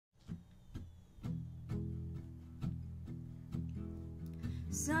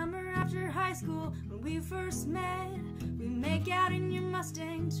Summer after high school, when we first met, we make out in your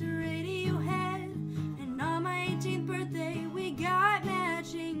Mustang to Radiohead. And on my 18th birthday, we got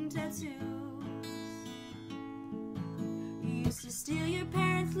matching tattoos. We used to steal your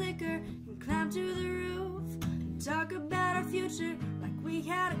parents' liquor and climb to the roof and talk about our future like we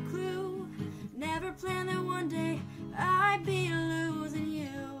had a clue. Never planned that one day I'd be losing you.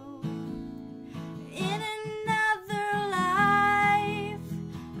 In another life,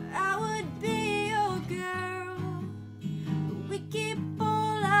 I would be your girl. We keep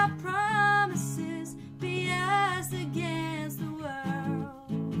all our promises, be us against the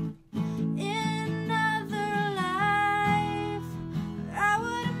world. In another life, I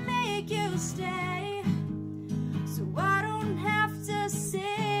would make you stay, so I don't have to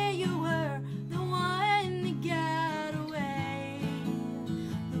say you were the one that got away,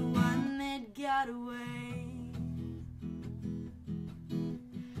 the one that got away.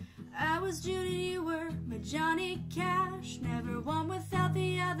 I was Judy, you were my Johnny Cash, never one without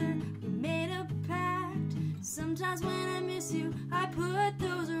the other, we made a pact. Sometimes when I miss you, I put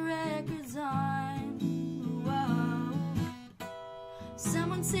those records on. Whoa.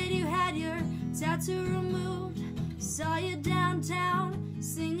 Someone said you had your tattoo removed, saw you downtown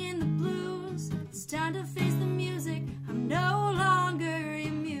singing the blues. It's time to face the music, I'm no longer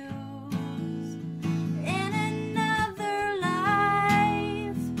amused. In another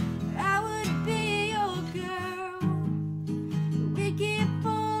life, I would be your girl. We keep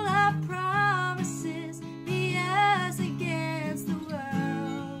all our promises, be us against the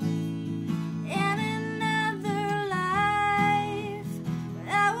world. In another life,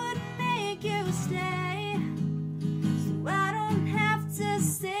 I would make you stay, so I don't have to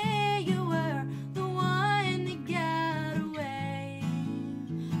say you were the one that got away,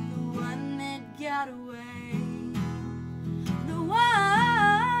 the one that got away.